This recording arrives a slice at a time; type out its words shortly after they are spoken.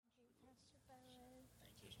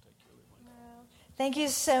Thank you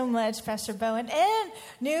so much, Pastor Bowen, and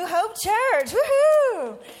New Hope Church.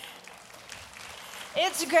 Woohoo!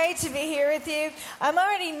 It's great to be here with you. I'm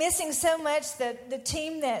already missing so much the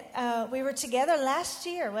team that we were together last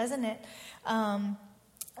year, wasn't it? Who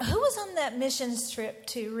was on that missions trip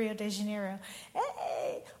to Rio de Janeiro?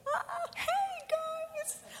 Hey,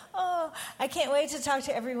 guys. Oh, I can't wait to talk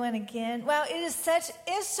to everyone again. Wow,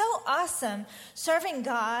 it's so awesome serving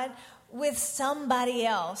God with somebody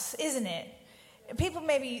else, isn't it? People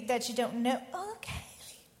maybe that you don't know. Oh, okay.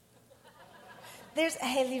 There's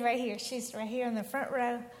Haley right here. She's right here in the front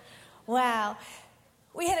row. Wow.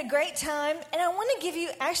 We had a great time, and I want to give you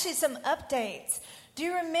actually some updates. Do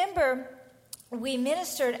you remember we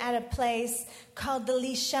ministered at a place called the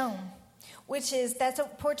Lixão, that's a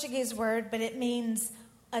Portuguese word, but it means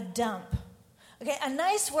a dump. Okay, a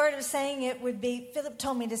nice word of saying it would be, Philip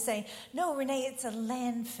told me to say, no, Renee, it's a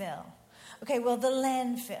landfill. Okay, well, the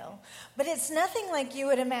landfill. But it's nothing like you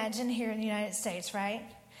would imagine here in the United States, right?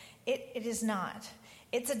 It is not.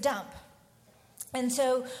 It's a dump. And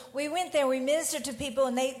so we went there, we ministered to people,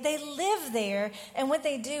 and they live there. And what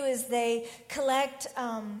they do is they collect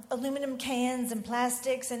aluminum cans and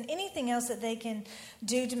plastics and anything else that they can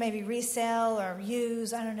do to maybe resell or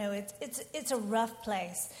use. I don't know. It's a rough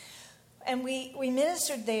place. And we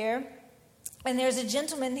ministered there. And there's a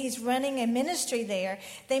gentleman, he's running a ministry there.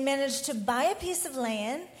 They managed to buy a piece of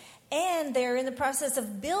land, and they're in the process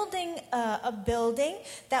of building a building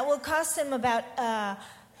that will cost them about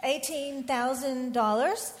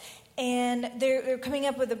 $18,000. And they're coming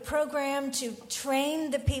up with a program to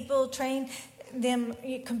train the people, train them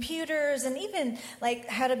computers, and even like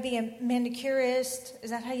how to be a manicurist.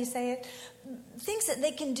 Is that how you say it? Things that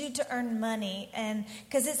they can do to earn money, and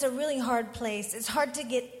because it's a really hard place. It's hard to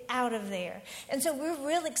get out of there. And so we're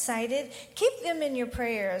real excited. Keep them in your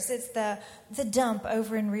prayers. It's the dump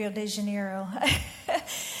over in Rio de Janeiro.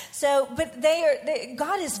 But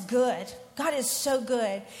God is good. God is so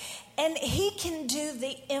good. And He can do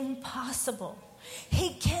the impossible.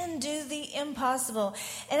 He can do the impossible.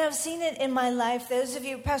 And I've seen it in my life. Those of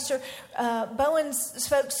you, Pastor Bowen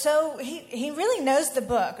spoke he really knows the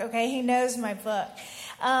book, okay? He knows my book.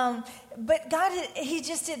 But God, He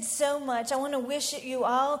just did so much. I want to wish you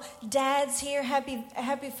all, dads here, happy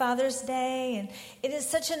Father's Day. And it is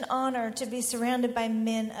such an honor to be surrounded by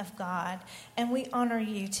men of God. And we honor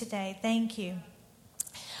you today. Thank you.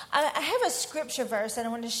 I have a scripture verse that I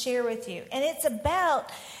want to share with you. And it's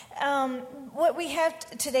about what we have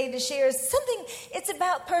today to share is something, it's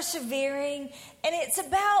about persevering, and it's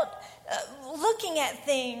about looking at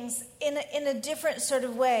things in a different sort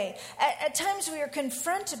of way. At times we are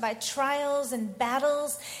confronted by trials and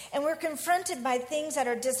battles, and we're confronted by things that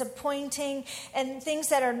are disappointing and things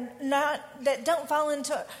that don't fall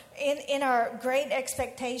into in our great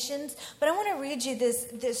expectations. But I want to read you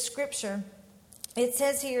this scripture. It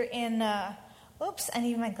says here in, I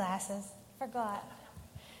need my glasses. Forgot.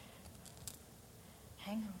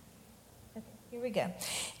 Hang on. Okay, here we go.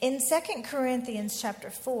 In 2 Corinthians chapter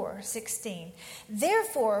 4:16,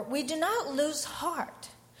 therefore we do not lose heart.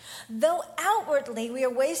 Though outwardly we are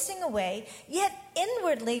wasting away, yet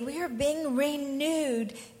inwardly we are being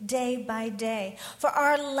renewed day by day. For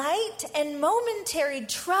our light and momentary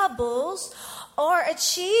troubles are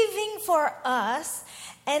achieving for us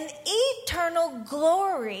an eternal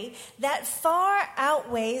glory that far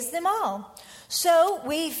outweighs them all. So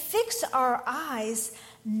we fix our eyes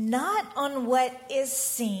not on what is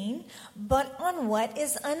seen, but on what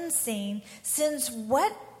is unseen, since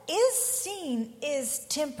what is seen is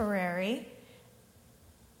temporary,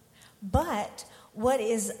 but what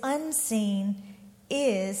is unseen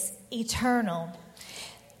is eternal.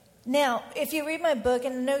 Now, if you read my book,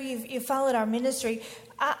 and I know you've followed our ministry,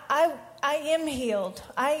 I am healed.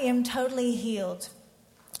 I am totally healed.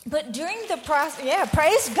 But during the process,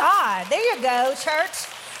 praise God. There you go, church.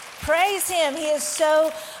 Praise Him. He is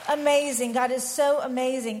so amazing. God is so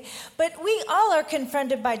amazing. But we all are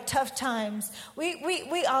confronted by tough times.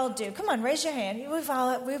 We all do. Come on, raise your hand.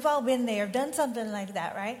 We've all been there, done something like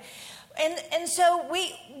that, right? And so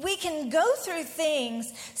we can go through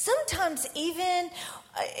things. Sometimes even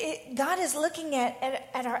God is looking at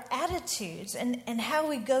our attitudes and how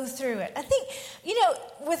we go through it. I think,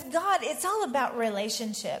 with God, it's all about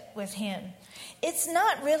relationship with Him. It's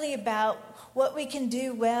not really about what we can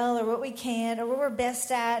do well or what we can't or what we're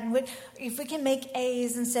best at and if we can make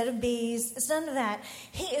A's instead of B's. It's none of that.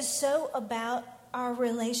 He is so about our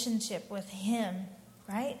relationship with Him,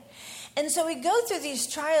 right? And so we go through these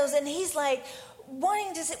trials, and He's like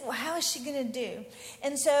wanting to say, well, how is she going to do?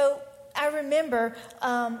 And so I remember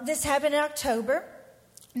this happened in October,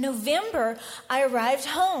 November, I arrived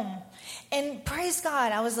home. And praise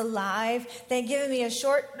God, I was alive. They'd given me a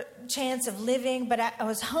short chance of living, but I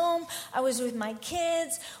was home. I was with my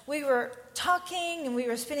kids. We were talking and we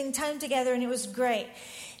were spending time together, and it was great.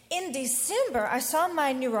 In December, I saw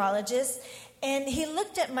my neurologist, and he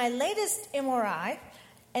looked at my latest MRI,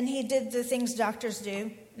 and he did the things doctors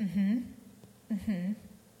do.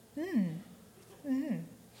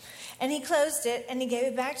 And he closed it, and he gave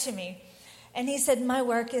it back to me. And he said, my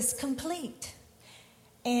work is complete.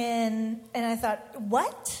 And I thought,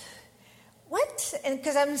 what? And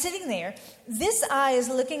because I'm sitting there, this eye is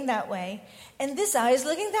looking that way, and this eye is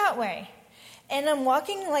looking that way. And I'm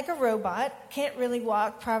walking like a robot, can't really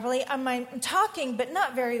walk properly. I'm talking, but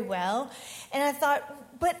not very well. And I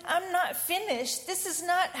thought, but I'm not finished. This is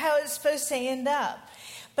not how it's supposed to end up.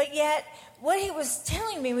 But yet, what he was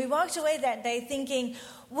telling me, we walked away that day thinking,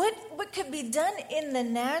 what could be done in the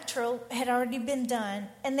natural had already been done.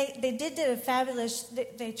 And they did a fabulous,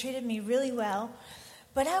 they treated me really well.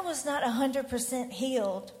 But I was not 100%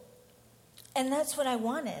 healed. And that's what I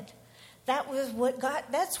wanted.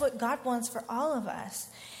 That's what God wants for all of us.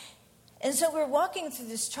 And so we're walking through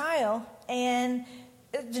this trial, and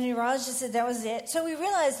the neurologist said that was it. So we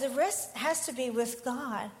realized the rest has to be with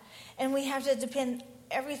God. And we have to depend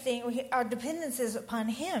everything, our dependence is upon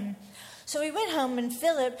Him. So we went home, and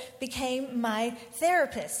Philip became my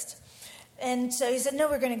therapist. And so he said, no,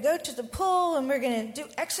 we're going to go to the pool, and we're going to do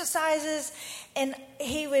exercises. And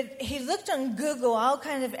he looked on Google all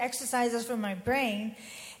kinds of exercises for my brain.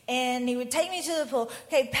 And he would take me to the pool.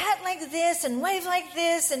 Okay, pat like this and wave like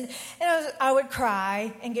this. And I would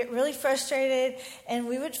cry and get really frustrated. And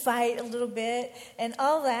we would fight a little bit and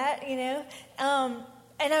all that, And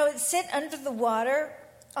I would sit under the water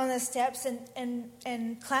on the steps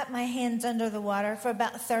and clap my hands under the water for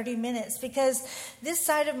about 30 minutes because this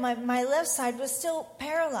side of my left side was still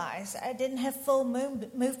paralyzed. I didn't have full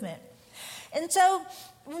movement. And so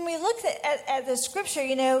when we look at the scripture,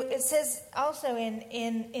 it says also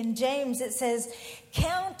in James, it says,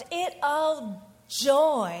 count it all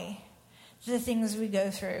joy, the things we go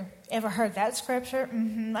through. Ever heard that scripture?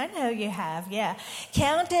 I know you have, yeah.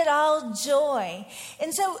 Count it all joy.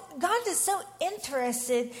 And so God is so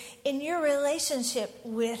interested in your relationship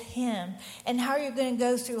with Him and how you're going to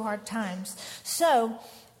go through hard times. So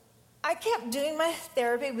I kept doing my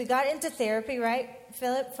therapy. We got into therapy, right,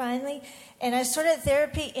 Philip, finally? And I started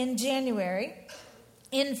therapy in January.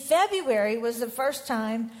 In February was the first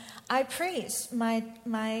time I preached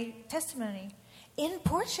my testimony in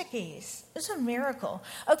Portuguese. It was a miracle.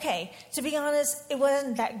 Okay, to be honest, it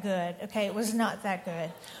wasn't that good. Okay, it was not that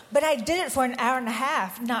good. But I did it for an hour and a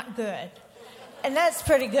half, not good. And that's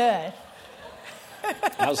pretty good.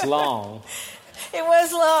 That was long. It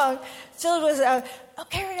was long. So it was,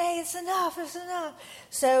 okay, Renee, it's enough.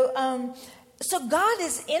 So God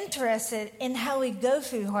is interested in how we go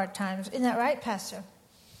through hard times. Isn't that right, Pastor?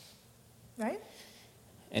 Right?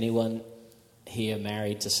 Anyone here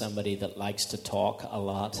married to somebody that likes to talk a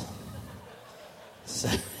lot? So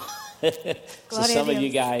some of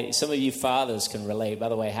you fathers can relate. By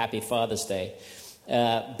the way, happy Father's Day.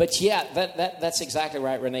 But yeah, that's exactly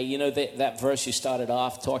right, Renee. That verse you started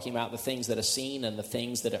off talking about the things that are seen and the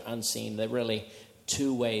things that are unseen. They're really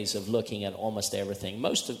two ways of looking at almost everything.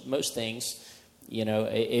 Most things,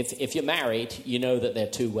 if you're married, you know that there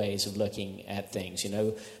are two ways of looking at things.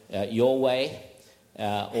 Your way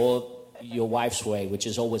or your wife's way, which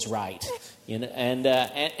is always right.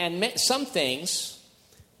 And some things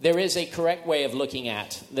there is a correct way of looking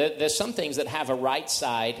at. There's some things that have a right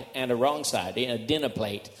side and a wrong side. A dinner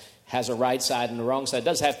plate has a right side and a wrong side. It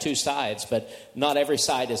does have two sides, but not every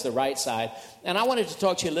side is the right side. And I wanted to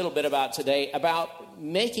talk to you a little bit about today about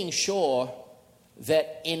making sure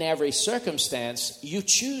that in every circumstance you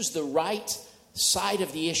choose the right side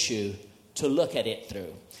of the issue to look at it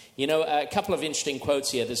through. A couple of interesting quotes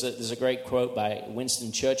here. There's a great quote by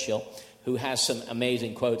Winston Churchill, who has some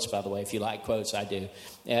amazing quotes, by the way. If you like quotes, I do.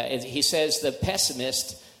 He says, the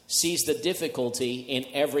pessimist sees the difficulty in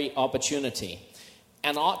every opportunity.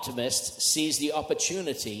 An optimist sees the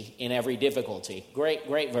opportunity in every difficulty. Great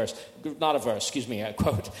verse. Not a verse, a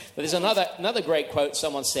quote. But there's another great quote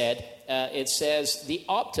someone said. It says, the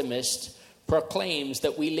optimist proclaims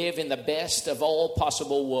that we live in the best of all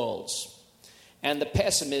possible worlds. And the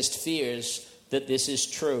pessimist fears that this is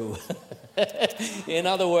true. In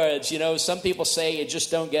other words, some people say you just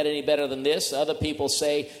don't get any better than this. Other people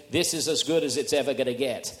say this is as good as it's ever going to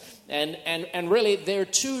get. And really, there are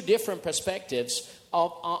two different perspectives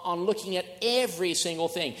on looking at every single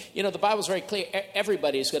thing. The Bible's very clear.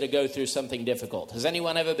 Everybody's going to go through something difficult. Has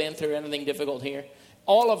anyone ever been through anything difficult here?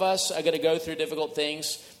 all of us are going to go through difficult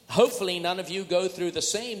things. Hopefully none of you go through the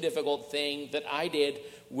same difficult thing that I did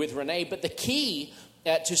with Renee. But the key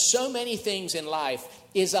to so many things in life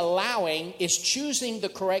is choosing the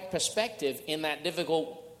correct perspective in that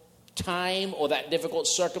difficult time or that difficult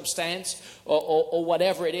circumstance or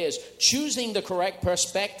whatever it is. Choosing the correct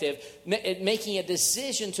perspective, making a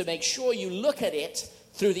decision to make sure you look at it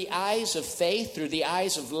through the eyes of faith, through the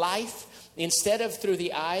eyes of life, instead of through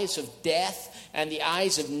the eyes of death and the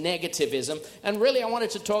eyes of negativism. And really, we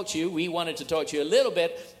wanted to talk to you a little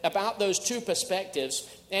bit about those two perspectives.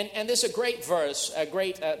 And there's a great verse, a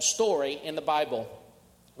great story in the Bible.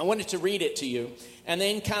 I wanted to read it to you and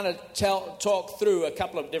then kind of talk through a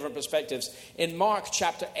couple of different perspectives. In Mark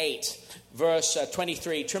chapter 8, verse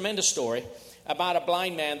 23, tremendous story about a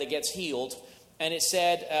blind man that gets healed. And it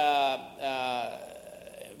said,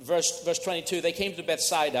 verse 22, they came to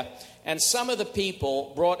Bethsaida, and some of the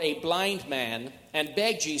people brought a blind man and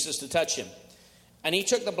begged Jesus to touch him. And he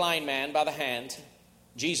took the blind man by the hand,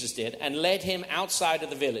 Jesus did, and led him outside of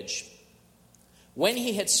the village. When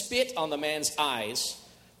he had spit on the man's eyes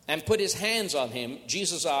and put his hands on him,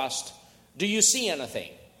 Jesus asked, "Do you see anything?"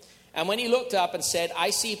 And when he looked up and said, "I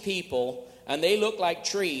see people, and they look like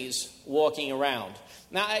trees walking around."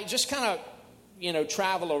 Now, I just kind of,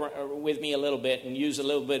 travel with me a little bit and use a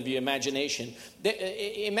little bit of your imagination.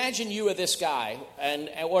 Imagine you are this guy,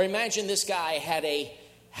 or imagine this guy had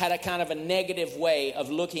a kind of a negative way of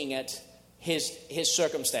looking at his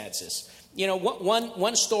circumstances.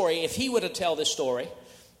 One story, if he were to tell this story,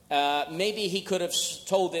 maybe he could have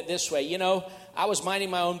told it this way. I was minding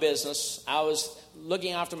my own business. I was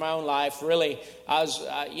looking after my own life. Really, I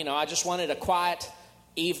just wanted a quiet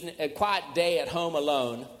day at home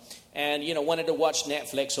alone. And, wanted to watch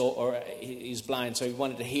Netflix, or he's blind, so he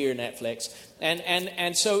wanted to hear Netflix.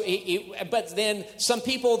 And so, but then some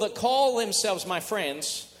people that call themselves my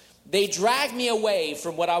friends, they dragged me away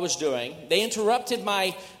from what I was doing. They interrupted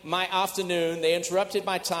my afternoon. They interrupted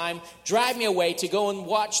my time, dragged me away to go and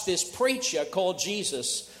watch this preacher called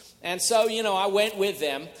Jesus. And so, I went with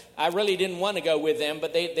them. I really didn't want to go with them,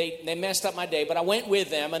 but they messed up my day. But I went with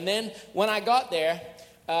them. And then when I got there,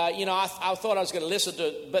 I thought I was going to listen to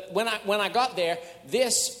it. But when I got there,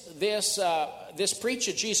 this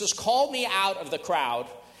preacher, Jesus, called me out of the crowd.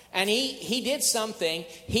 And he did something.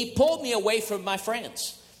 He pulled me away from my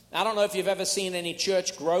friends. I don't know if you've ever seen any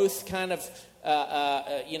church growth kind of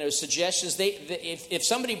suggestions. If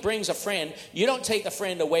somebody brings a friend, you don't take the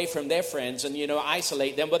friend away from their friends and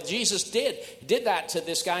isolate them. But Jesus did that to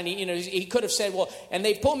this guy. And he could have said, well, and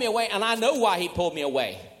they pulled me away, and I know why he pulled me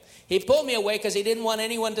away. He pulled me away because he didn't want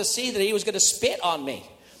anyone to see that he was going to spit on me.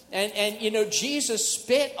 And Jesus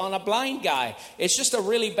spit on a blind guy. It's just a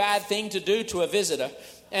really bad thing to do to a visitor.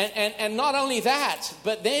 And not only that,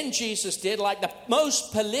 but then Jesus did like the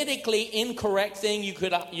most politically incorrect thing you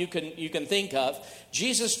can think of.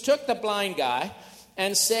 Jesus took the blind guy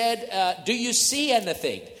and said, "Do you see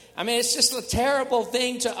anything?" I mean, it's just a terrible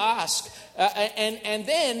thing to ask. And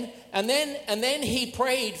then he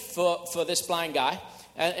prayed for this blind guy.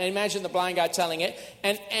 And imagine the blind guy telling it.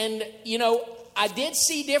 And I did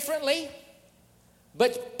see differently,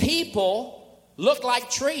 but people looked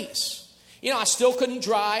like trees. I still couldn't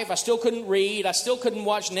drive. I still couldn't read. I still couldn't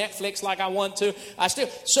watch Netflix like I want to.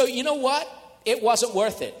 So you know what? It wasn't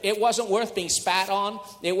worth it. It wasn't worth being spat on.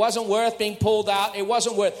 It wasn't worth being pulled out. It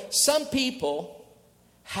wasn't worth. Some people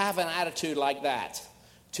have an attitude like that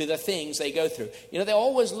to the things they go through. They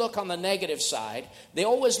always look on the negative side. They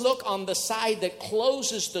always look on the side that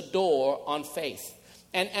closes the door on faith.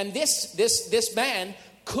 And this man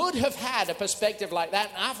could have had a perspective like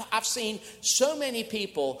that. And I've seen so many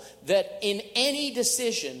people that in any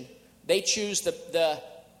decision, they choose the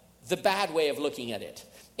bad way of looking at it.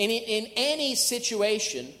 And in any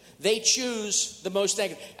situation, they choose the most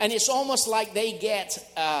negative. And it's almost like they get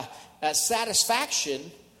a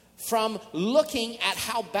satisfaction from looking at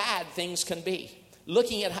how bad things can be.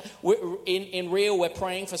 Looking at in Rio, we're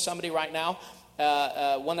praying for somebody right now.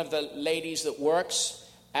 One of the ladies that works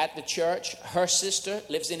at the church, her sister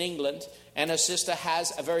lives in England, and her sister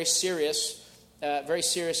has a very serious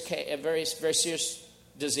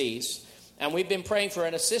disease. And we've been praying for her,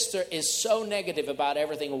 and her sister is so negative about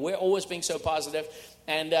everything. We're always being so positive.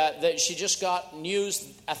 And that she just got news,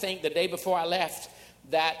 I think, the day before I left,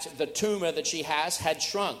 that the tumor that she has had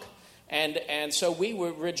shrunk. And so we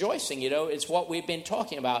were rejoicing, it's what we've been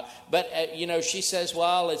talking about. But, she says,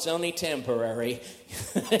 well, it's only temporary.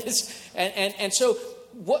 and so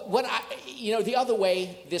what the other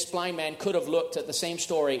way this blind man could have looked at the same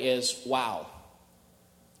story is, wow,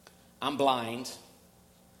 I'm blind.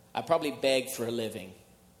 I probably beg for a living.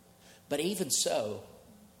 But even so,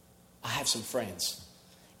 I have some friends.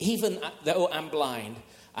 Even though I'm blind,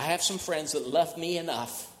 I have some friends that love me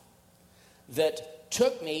enough that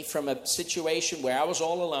took me from a situation where I was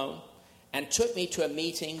all alone and took me to a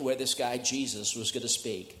meeting where this guy, Jesus, was going to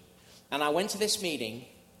speak. And I went to this meeting,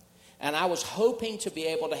 and I was hoping to be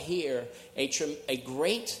able to hear a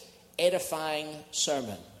great edifying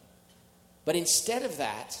sermon. But instead of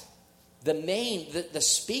that, the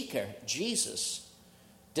speaker, Jesus,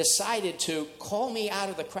 decided to call me out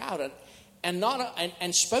of the crowd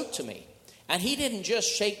and spoke to me. And he didn't just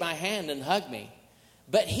shake my hand and hug me,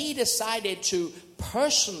 but he decided to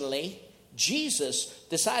Jesus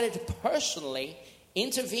decided to personally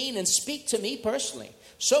intervene and speak to me personally.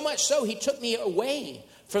 So much so, he took me away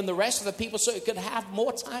from the rest of the people so he could have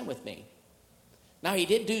more time with me. Now, he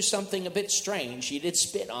did do something a bit strange. He did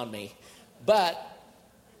spit on me. But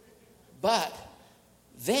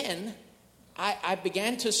then I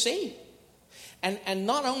began to see. And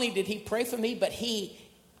not only did he pray for me, but he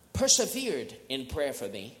persevered in prayer for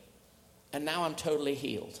me. And now I'm totally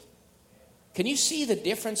healed. Can you see the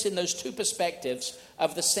difference in those two perspectives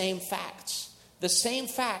of the same facts? The same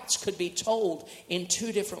facts could be told in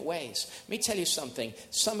two different ways. Let me tell you something.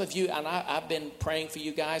 Some of you, and I've been praying for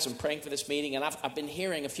you guys and praying for this meeting, and I've been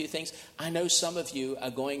hearing a few things. I know some of you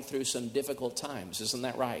are going through some difficult times. Isn't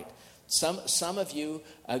that right? Some of you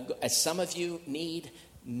need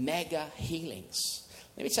mega healings.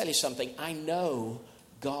 Let me tell you something. I know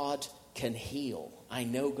God can heal. I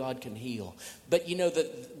know God can heal. But you know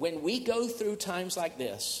that when we go through times like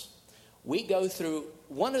this,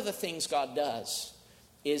 one of the things God does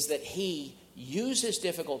is that he uses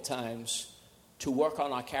difficult times to work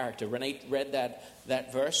on our character. Renee read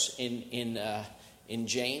that verse in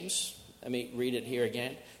James. Let me read it here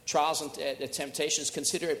again. Trials and temptations,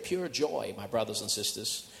 consider it pure joy, my brothers and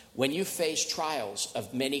sisters, when you face trials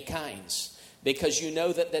of many kinds, because you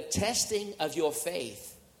know that the testing of your faith.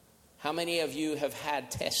 How many of you have had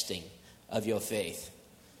testing of your faith?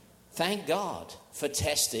 Thank God for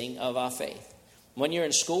testing of our faith. When you're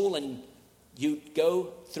in school and you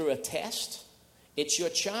go through a test, it's your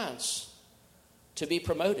chance to be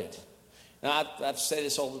promoted. Now, I've said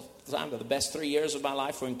this all the time, but the best 3 years of my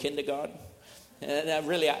life were in kindergarten. And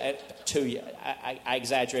really, 2 years. I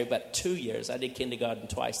exaggerate, but 2 years. I did kindergarten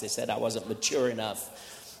twice. They said I wasn't mature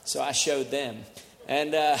enough. So I showed them.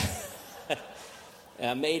 And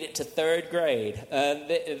I made it to third grade.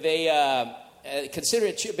 They consider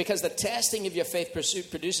it because the testing of your faith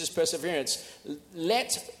produces perseverance.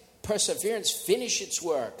 Let perseverance finish its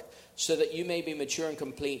work so that you may be mature and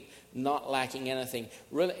complete, not lacking anything.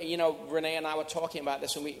 Really, you know, Renee and I were talking about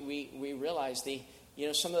this, and we realized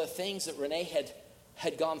some of the things that Renee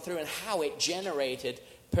had gone through and how it generated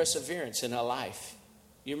perseverance in her life.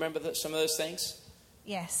 You remember some of those things?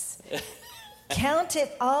 Yes. Count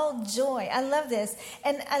it all joy. I love this.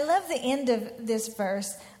 And I love the end of this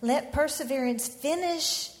verse. Let perseverance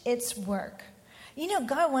finish its work. You know,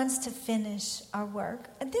 God wants to finish our work.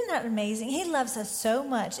 Isn't that amazing? He loves us so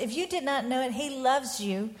much. If you did not know it, he loves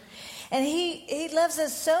you. And he loves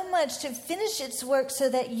us so much to finish its work so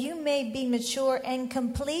that you may be mature and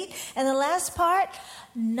complete. And the last part,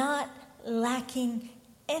 not lacking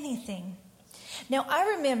anything. Now,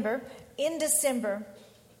 I remember in December,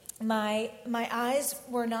 my eyes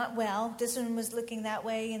were not well. This one was looking that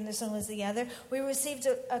way and this one was the other. We received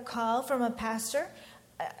a call from a pastor,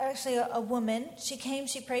 actually a woman. She came,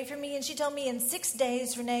 she prayed for me, and she told me in 6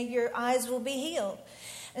 days, Renee, your eyes will be healed.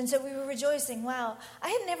 And so we were rejoicing. Wow, I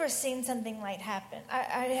had never seen something like happen.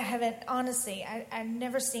 I haven't, honestly, I've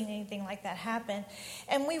never seen anything like that happen.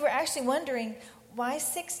 And we were actually wondering, why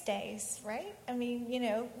 6 days, right? I mean,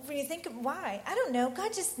 when you think of why, I don't know.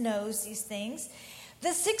 God just knows these things. The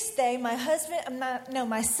 6th day,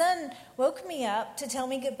 my son woke me up to tell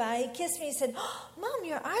me goodbye. He kissed me. He said, "Oh, Mom,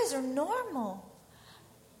 your eyes are normal."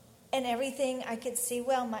 And everything I could see,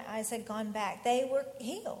 my eyes had gone back. They were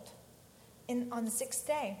healed on the 6th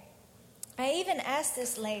day. I even asked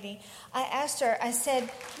this lady, I said,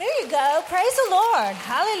 there you go. Praise the Lord.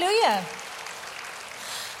 Hallelujah.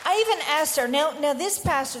 I even asked her, now this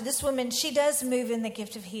pastor, this woman, she does move in the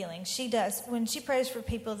gift of healing. She does. When she prays for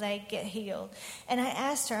people, they get healed. And I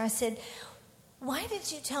asked her, I said, why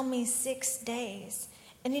did you tell me 6 days?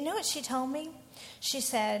 And you know what she told me? She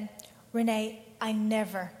said, Renee, I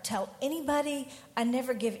never tell anybody. I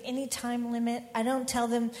never give any time limit. I don't tell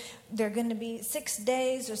them they're going to be 6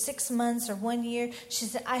 days or 6 months or 1 year. She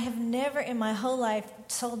said, I have never in my whole life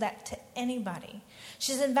told that to anybody.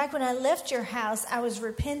 She said, in fact, when I left your house, I was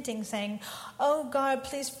repenting, saying, oh, God,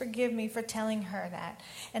 please forgive me for telling her that.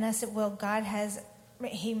 And I said, well,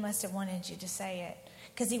 he must have wanted you to say it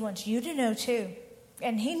because he wants you to know, too.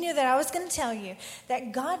 And he knew that I was going to tell you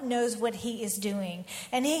that God knows what he is doing.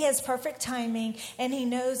 And he has perfect timing. And he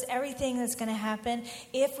knows everything that's going to happen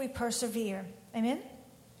if we persevere. Amen?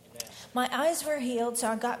 My eyes were healed, so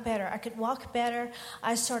I got better. I could walk better.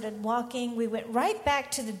 I started walking. We went right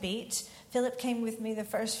back to the beach. Philip came with me the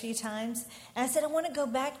first few times. And I said, I want to go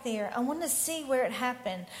back there. I want to see where it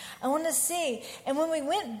happened. I want to see. And when we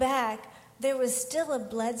went back, there was still a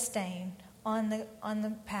blood stain on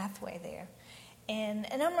the pathway there. And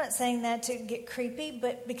I'm not saying that to get creepy,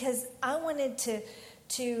 but because I wanted to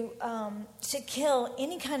kill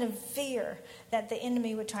any kind of fear that the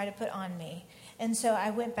enemy would try to put on me. And so I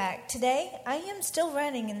went back. Today, I am still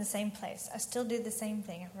running in the same place. I still do the same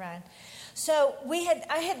thing. I run. So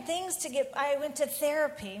I had things to get. I went to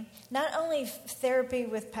therapy, not only therapy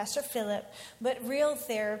with Pastor Philip, but real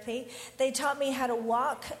therapy. They taught me how to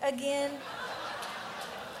walk again.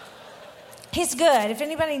 He's good. If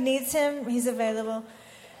anybody needs him, he's available.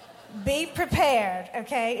 Be prepared,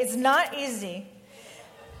 okay? It's not easy.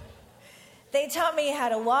 They taught me how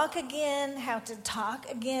to walk again, how to talk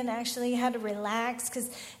again, actually, how to relax, because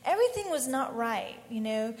everything was not right, you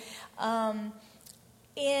know.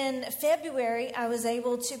 In February, I was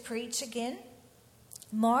able to preach again.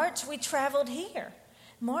 March, we traveled here.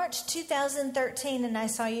 March 2013, and I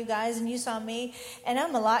saw you guys, and you saw me, and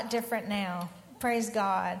I'm a lot different now. Praise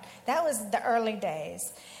God. That was the early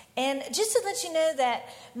days. And just to let you know that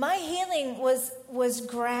my healing was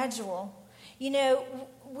gradual. You know,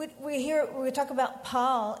 we talk about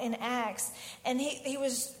Paul in Acts, and he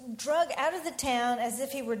was dragged out of the town as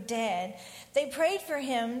if he were dead. They prayed for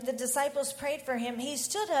him. The disciples prayed for him. He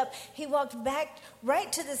stood up. He walked back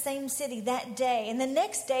right to the same city that day. And the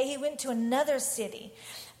next day, he went to another city.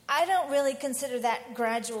 I don't really consider that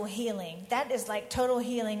gradual healing. That is like total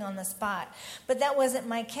healing on the spot. But that wasn't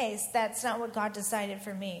my case. That's not what God decided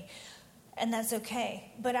for me. And that's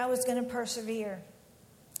okay. But I was going to persevere.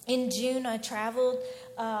 In June, July,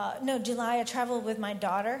 I traveled with my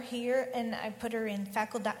daughter here, and I put her in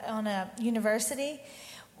faculty on a university.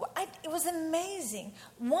 It was amazing.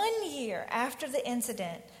 1 year after the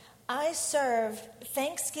incident, I served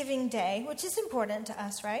Thanksgiving Day, which is important to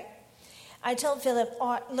us, right? I told Philip,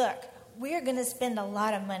 look, we are going to spend a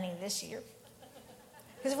lot of money this year.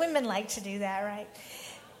 Because women like to do that, right?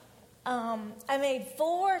 I made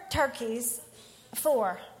 4 turkeys.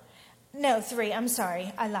 3, I'm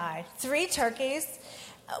sorry, I lied. 3 turkeys.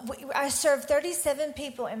 I served 37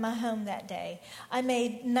 people in my home that day. I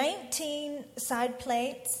made 19 side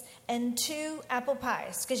plates and 2 apple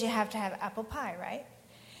pies, because you have to have apple pie, right?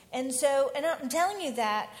 And I'm telling you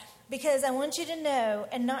that because I want you to know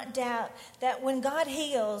and not doubt that when God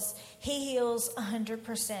heals, he heals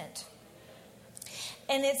 100%.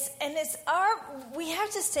 And we have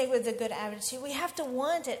to stay with a good attitude. We have to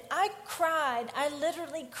want it. I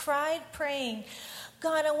literally cried praying,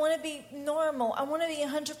 God, I want to be normal. I want to be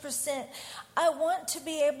 100%. I want to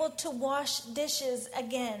be able to wash dishes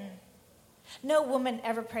again. No woman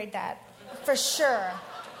ever prayed that, for sure.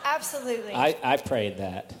 Absolutely. I prayed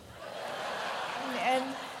that.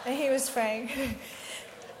 And he was praying.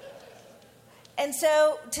 And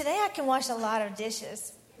so today I can wash a lot of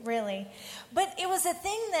dishes. Really. But it was a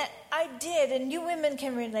thing that I did, and you women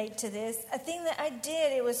can relate to this, a thing that I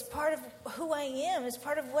did. It was part of who I am. It's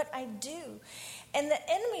part of what I do. And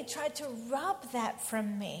the enemy tried to rob that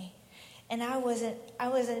from me. And I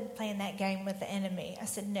wasn't playing that game with the enemy. I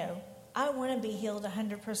said, no, I want to be healed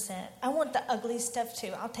 100%. I want the ugly stuff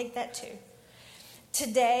too. I'll take that too.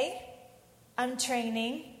 Today, I'm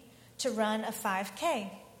training to run a 5K.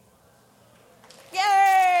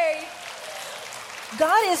 Yay!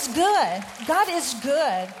 God is good. God is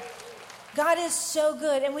good. God is so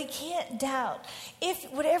good, and we can't doubt. If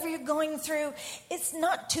whatever you're going through, it's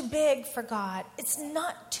not too big for God. It's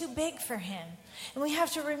not too big for him. And we have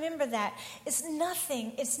to remember that. It's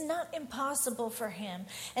nothing. It's not impossible for him.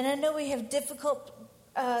 And I know we have difficult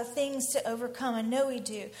things to overcome. I know we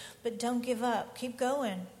do. But don't give up. Keep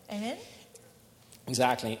going. Amen?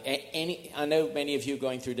 Exactly. I know many of you are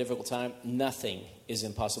going through a difficult time. Nothing is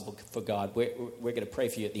impossible for God. We're going to pray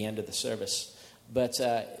for you at the end of the service. But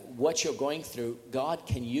what you're going through, God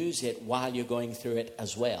can use it while you're going through it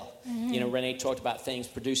as well. Mm-hmm. You know, Renee talked about things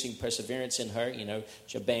producing perseverance in her. You know,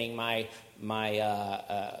 she's obeying my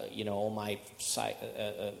all my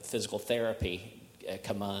physical therapy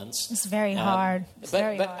commands. It's very hard.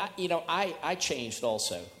 But I changed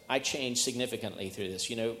also. I changed significantly through this.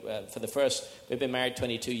 You know, we've been married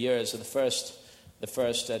 22 years. So the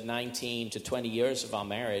first 19 to 20 years of our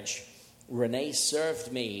marriage, Renee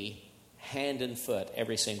served me hand and foot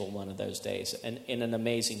every single one of those days, and in an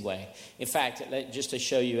amazing way. In fact, just to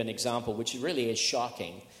show you an example, which really is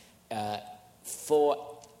shocking,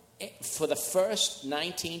 for the first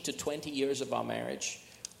 19 to 20 years of our marriage,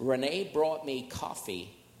 Renee brought me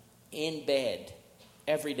coffee in bed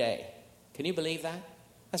every day. Can you believe that?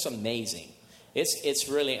 That's amazing. It's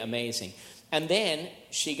really amazing. And then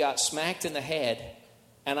she got smacked in the head,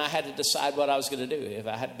 and I had to decide what I was going to do if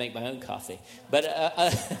I had to make my own coffee. But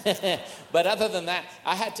but other than that,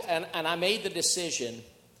 I had to, and I made the decision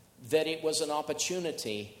that it was an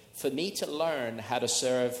opportunity for me to learn how to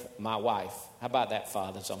serve my wife. How about that,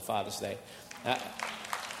 fathers, on Father's Day?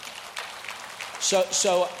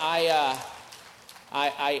 So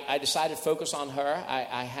I decided to focus on her.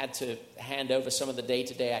 I had to hand over some of the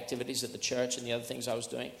day-to-day activities at the church and the other things I was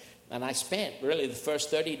doing. And I spent really the first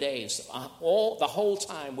 30 days, the whole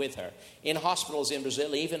time with her, in hospitals in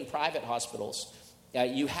Brazil, even private hospitals.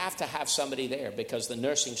 You have to have somebody there because the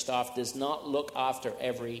nursing staff does not look after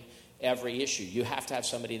every issue. You have to have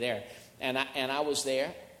somebody there. And I was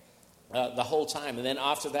there the whole time. And then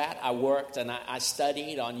after that, I worked and I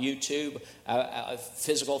studied on YouTube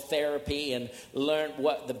physical therapy and learned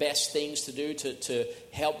what the best things to do to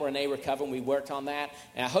help Renee recover. And we worked on that.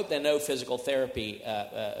 And I hope there are no physical therapy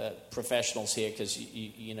professionals here because,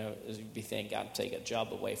 you know, you think I'd take a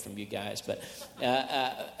job away from you guys. But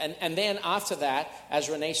and then after that, as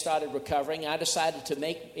Renee started recovering, I decided to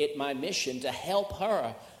make it my mission to help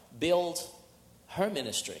her build her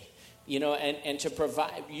ministry. You know, and to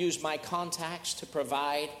use my contacts to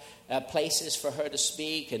provide places for her to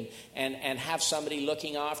speak and have somebody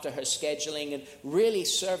looking after her scheduling and really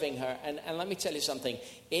serving her. And let me tell you something,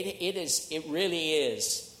 it really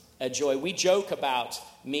is a joy. We joke about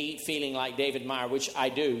me feeling like David Meyer, which I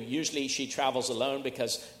do. Usually she travels alone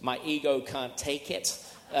because my ego can't take it.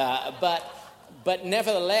 But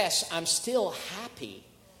nevertheless, I'm still happy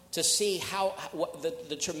to see what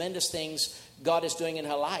the tremendous things God is doing in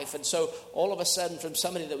her life. And so all of a sudden, from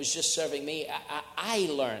somebody that was just serving me, I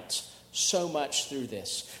learned so much through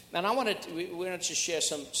this. And we wanted to share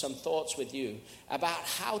some thoughts with you about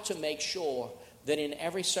how to make sure that in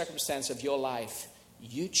every circumstance of your life,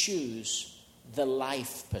 you choose the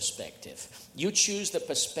life perspective. You choose the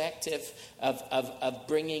perspective of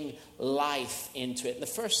bringing life into it. And the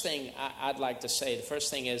first thing I'd like to say, the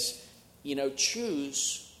first thing is, you know,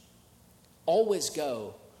 always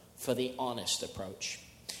go for the honest approach.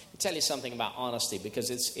 I'll tell you something about honesty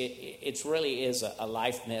because it really is a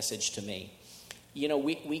life message to me. You know,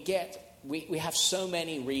 we have so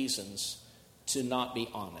many reasons to not be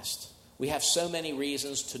honest. We have so many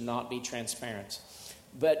reasons to not be transparent.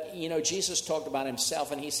 But, you know, Jesus talked about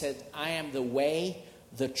himself and he said, I am the way,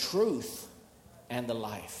 the truth, and the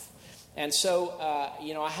life. And so,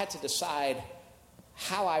 you know, I had to decide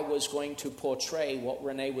how I was going to portray what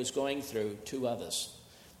Renee was going through to others.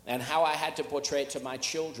 And how I had to portray it to my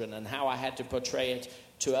children and how I had to portray it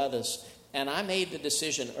to others. And I made the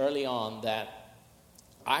decision early on that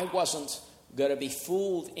I wasn't going to be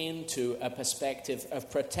fooled into a perspective of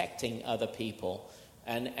protecting other people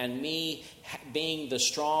and me being the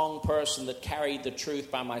strong person that carried the truth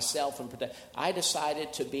by myself. I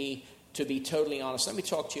decided to be totally honest. Let me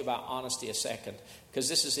talk to you about honesty a second because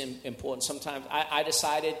this is important. Sometimes I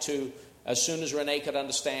decided to, as soon as Renee could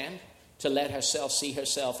understand, to let herself see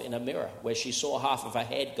herself in a mirror where she saw half of her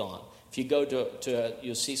head gone. If you go to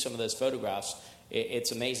you'll see some of those photographs.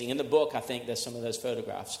 It's amazing. In the book, I think there's some of those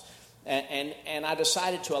photographs. And I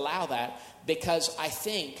decided to allow that because I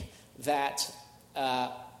think that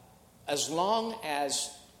as long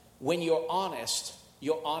as when you're honest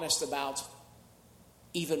about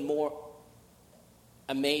even more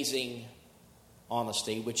amazing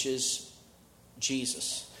honesty, which is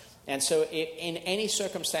Jesus. And so in any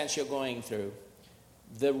circumstance you're going through,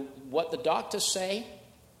 what the doctors say,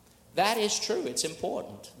 that is true. It's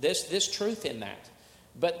important. There's truth in that.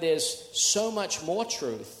 But there's so much more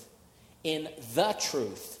truth in the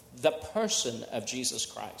truth, the person of Jesus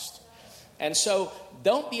Christ. And so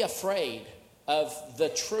don't be afraid of the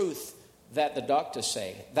truth that the doctors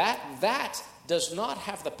say. That does not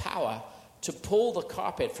have the power to pull the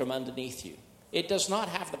carpet from underneath you. It does not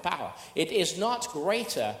have the power. It is not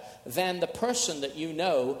greater than the person that you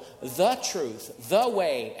know, the truth, the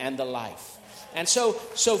way, and the life. And so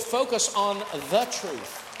focus on the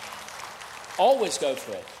truth. Always go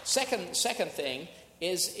for it. Second thing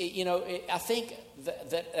is, you know, I think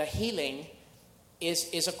that a healing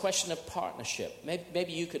is a question of partnership.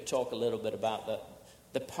 Maybe you could talk a little bit about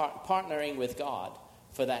the partnering with God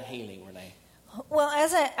for that healing, Renee. Well,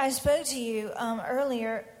 as I spoke to you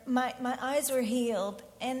earlier, my eyes were healed,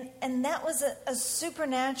 and that was a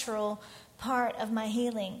supernatural part of my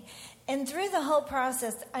healing. And through the whole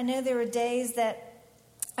process, I know there were days that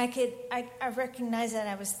I recognized that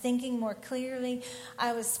I was thinking more clearly,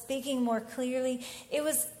 I was speaking more clearly. It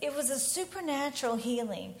was a supernatural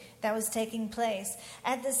healing that was taking place.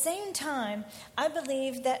 At the same time, I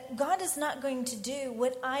believe that God is not going to do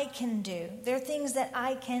what I can do. There are things that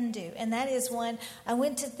I can do, and that is one. I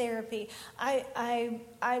went to therapy. I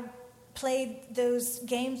played those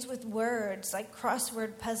games with words like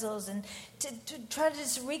crossword puzzles, and to try to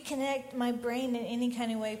just reconnect my brain in any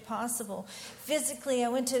kind of way possible. Physically, I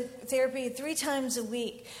went to therapy 3 times a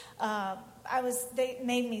week. They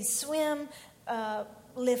made me swim,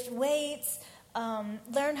 lift weights,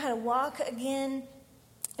 learn how to walk again.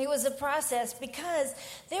 It was a process because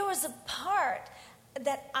there was a part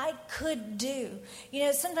that I could do. You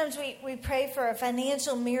know, sometimes we pray for a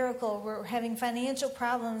financial miracle. We're having financial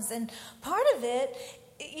problems. And part of it,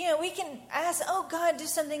 you know, we can ask, oh, God, do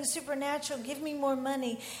something supernatural. Give me more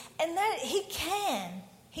money. And that He can.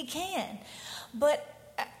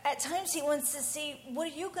 But at times He wants to see, what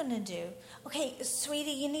are you going to do? Okay,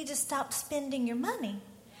 sweetie, you need to stop spending your money.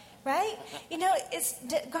 Right? You know,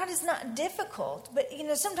 God is not difficult. But, you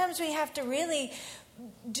know, sometimes we have to really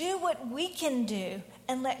do what we can do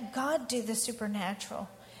and let God do the supernatural.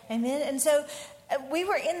 Amen. And so we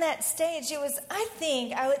were in that stage.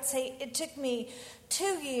 I would say it took me 2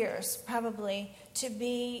 years probably to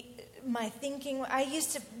be my thinking. I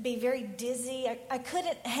used to be very dizzy. I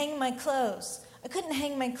couldn't hang my clothes.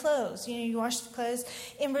 You know, you wash the clothes.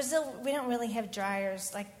 In Brazil, we don't really have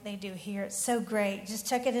dryers like they do here. It's so great. Just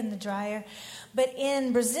chuck it in the dryer. But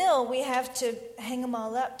in Brazil, we have to hang them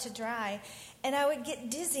all up to dry. And I would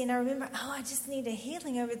get dizzy, and I remember, I just need a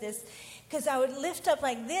healing over this. Because I would lift up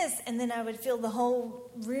like this, and then I would feel the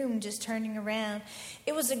whole room just turning around.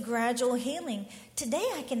 It was a gradual healing. Today,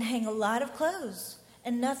 I can hang a lot of clothes,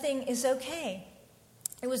 and nothing is okay.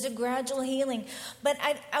 It was a gradual healing. But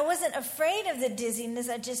I wasn't afraid of the dizziness.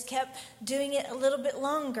 I just kept doing it a little bit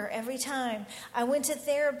longer every time. I went to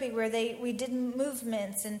therapy where we did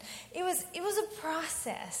movements, and it was a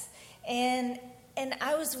process. And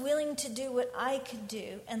I was willing to do what I could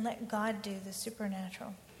do and let God do the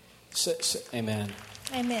supernatural. Amen.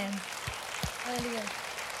 Amen. Hallelujah.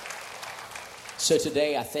 So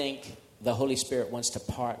today I think the Holy Spirit wants to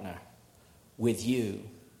partner with you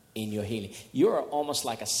in your healing. You're almost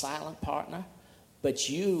like a silent partner, but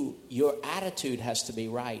your attitude has to be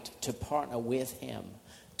right to partner with Him,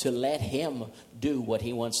 to let Him do what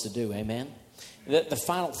He wants to do. Amen. The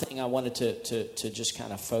final thing I wanted to just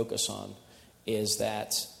kind of focus on is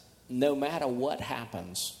that no matter what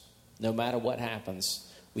happens,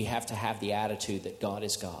 we have to have the attitude that God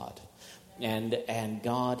is God. And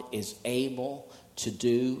God is able to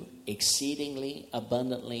do exceedingly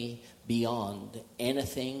abundantly beyond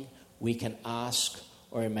anything we can ask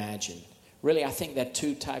or imagine. Really, I think that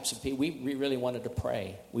 2 types of people, we really wanted to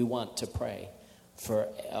pray. We want to pray for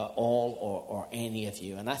all or any of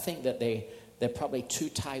you. And I think that there are probably 2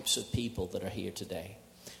 types of people that are here today.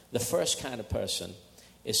 The first kind of person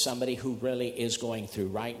is somebody who really is going through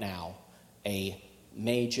right now a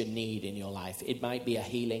major need in your life. It might be a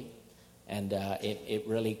healing, and it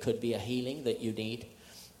really could be a healing that you need.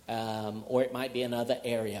 Or it might be another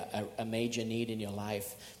area, a major need in your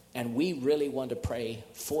life. And we really want to pray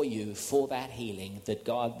for you for that healing, that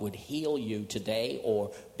God would heal you today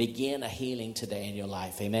or begin a healing today in your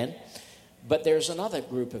life. Amen? But there's another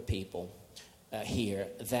group of people here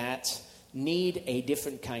that need a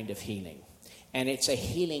different kind of healing. And it's a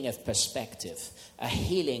healing of perspective, a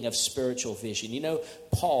healing of spiritual vision. You know,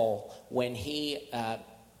 Paul, when he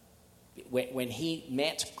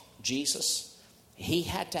met Jesus, he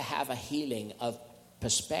had to have a healing of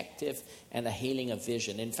perspective and a healing of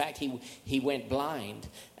vision. In fact, he went blind,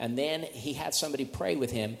 and then he had somebody pray with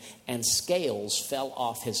him, and scales fell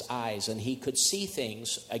off his eyes, and he could see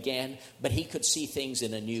things again, but he could see things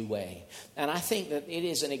in a new way. And I think that it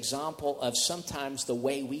is an example of sometimes the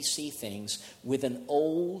way we see things with an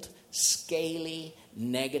old, scaly,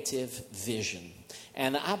 negative vision.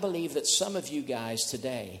 And I believe that some of you guys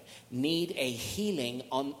today need a healing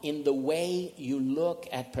in the way you look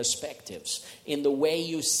at perspectives, in the way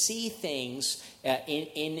you see things,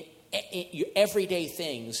 in your everyday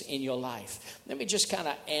things in your life. Let me just kind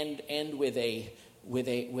of end with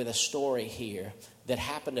a story here that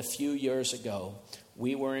happened a few years ago.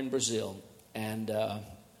 We were in Brazil, and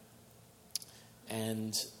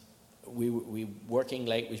we were working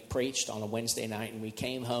late. We preached on a Wednesday night, and we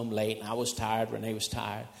came home late, and I was tired. Renee was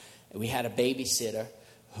tired. And we had a babysitter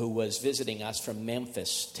who was visiting us from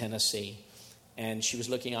Memphis, Tennessee. And she was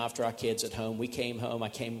looking after our kids at home. We came home. I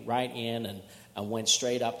came right in and I went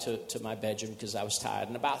straight up to my bedroom because I was tired.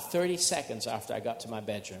 And about 30 seconds after I got to my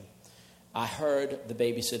bedroom, I heard the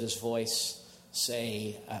babysitter's voice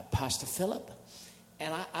say, Pastor Philip.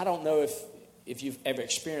 And I don't know if you've ever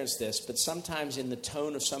experienced this, but sometimes in the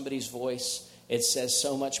tone of somebody's voice, it says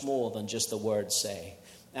so much more than just the word say.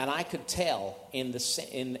 And I could tell in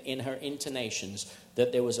her intonations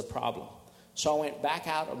that there was a problem. So I went back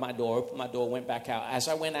out of my door, opened my door, went back out. As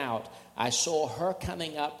I went out, I saw her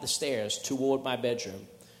coming up the stairs toward my bedroom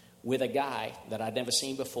with a guy that I'd never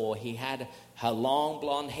seen before. He had her long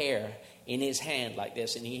blonde hair in his hand like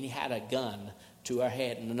this, and he had a gun to her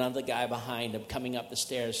head, and another guy behind him coming up the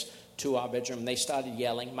stairs to our bedroom. They started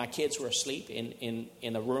yelling. My kids were asleep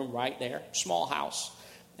in a room right there, small house.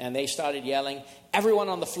 And they started yelling, everyone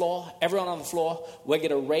on the floor, we're going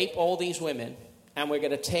to rape all these women, and we're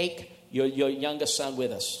going to take your youngest son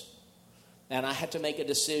with us. And I had to make a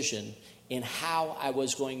decision in how I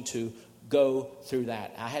was going to go through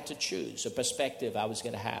that. I had to choose a perspective I was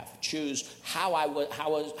going to have, choose how I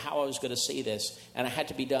was going to see this, and it had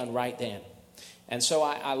to be done right then. And so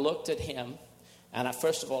I looked at him, and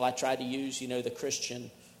first of all, I tried to use, the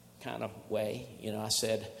Christian kind of way. I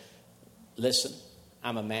said, listen,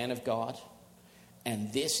 I'm a man of God,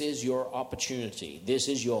 and this is your opportunity. This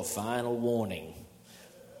is your final warning.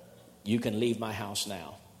 You can leave my house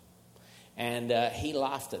now. And he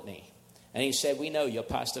laughed at me. And he said, we know you're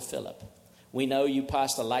Pastor Philip. We know you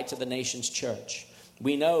pastor Light to the Nations Church.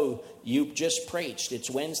 We know you just preached. It's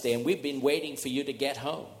Wednesday, and we've been waiting for you to get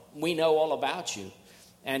home. We know all about you.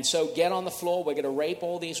 And so get on the floor. We're going to rape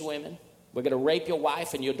all these women. We're going to rape your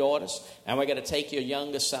wife and your daughters, and we're going to take your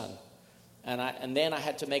youngest son. And then I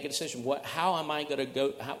had to make a decision. How am I going to go?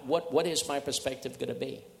 What is my perspective going to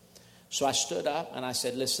be? So I stood up and I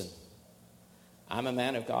said, listen, I'm a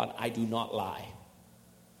man of God. I do not lie.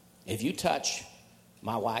 If you touch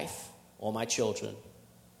my wife or my children,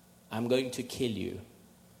 I'm going to kill you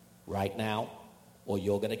right now, or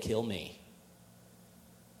you're going to kill me.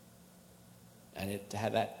 And it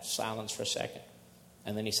had that silence for a second.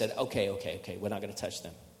 And then he said, okay, we're not going to touch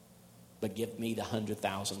them. But give me the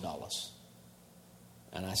 $100,000.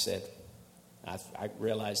 And I said, I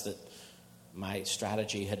realized that my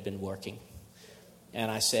strategy had been working.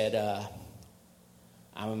 And I said,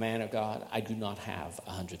 I'm a man of God. I do not have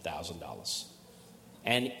 $100,000.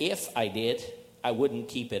 And if I did, I wouldn't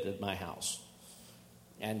keep it at my house.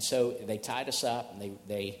 And so they tied us up, and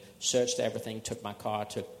they searched everything, took my car,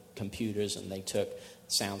 took computers, and they took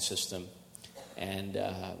sound system, and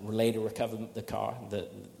later recovered the car a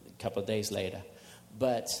couple of days later.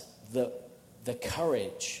 But the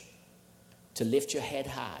courage to lift your head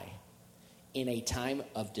high in a time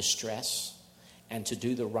of distress and to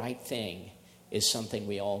do the right thing is something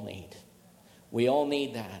we all need. We all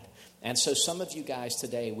need that. And so some of you guys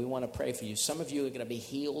today, we want to pray for you. Some of you are going to be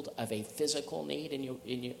healed of a physical need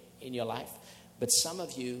in your life. But some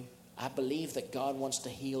of you, I believe that God wants to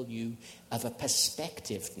heal you of a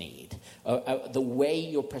perspective need. The way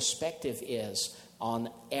your perspective is on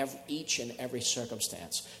each and every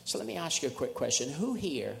circumstance. So let me ask you a quick question. Who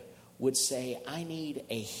here would say, I need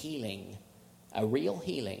a healing, a real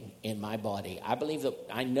healing in my body? I believe that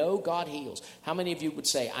I know God heals. How many of you would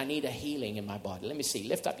say, I need a healing in my body? Let me see.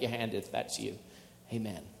 Lift up your hand if that's you.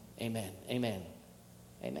 Amen. Amen. Amen.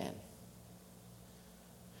 Amen.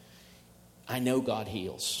 I know God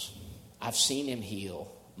heals. I've seen him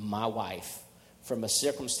heal my wife from a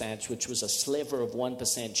circumstance which was a sliver of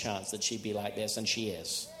 1% chance that she'd be like this, and she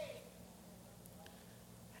is.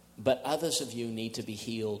 But others of you need to be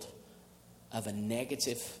healed of a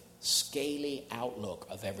negative, scaly outlook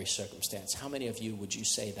of every circumstance. How many of you would you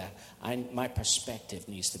say that? My perspective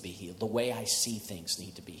needs to be healed. The way I see things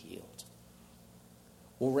need to be healed.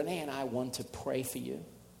 Well, Renee and I want to pray for you.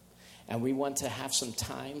 And we want to have some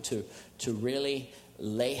time to really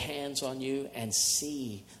lay hands on you and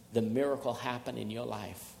see the miracle happen in your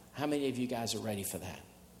life. How many of you guys are ready for that?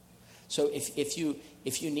 So if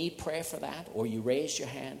you need prayer for that, or you raised your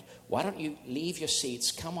hand, why don't you leave your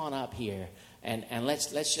seats, come on up here, and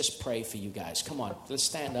let's just pray for you guys. Come on, let's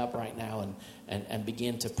stand up right now and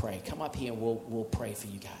begin to pray. Come up here and we'll pray for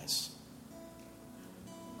you guys.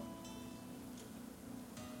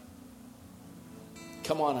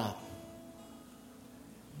 Come on up.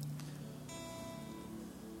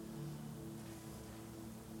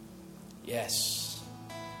 Yes.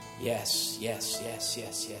 Yes, yes, yes,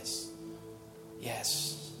 yes, yes.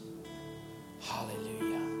 Yes.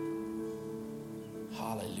 Hallelujah.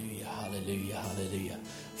 Hallelujah, hallelujah, hallelujah.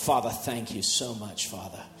 Father, thank you so much,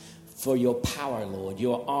 Father, for your power, Lord,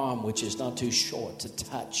 your arm which is not too short to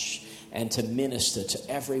touch and to minister to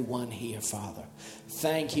everyone here, Father.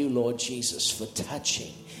 Thank you, Lord Jesus, for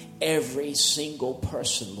touching every single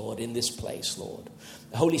person, Lord, in this place, Lord.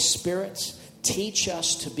 Holy Spirit, teach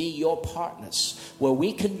us to be your partners where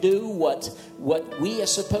we can do what we are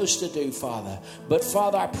supposed to do, Father. But,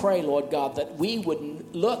 Father, I pray, Lord God, that we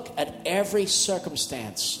would look at every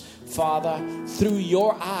circumstance, Father, through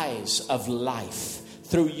your eyes of life.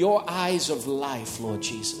 Through your eyes of life, Lord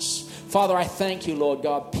Jesus. Father, I thank you, Lord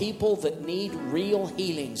God. People that need real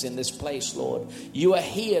healings in this place, Lord. You are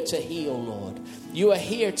here to heal, Lord. You are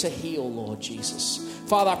here to heal, Lord Jesus.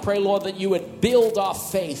 Father, I pray, Lord, that you would build our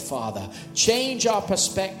faith, Father. Change our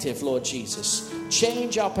perspective, Lord Jesus.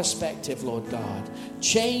 Change our perspective, Lord God.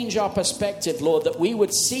 Change our perspective, Lord, that we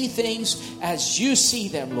would see things as you see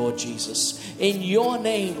them, Lord Jesus. In your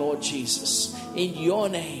name, Lord Jesus. In your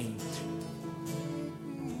name.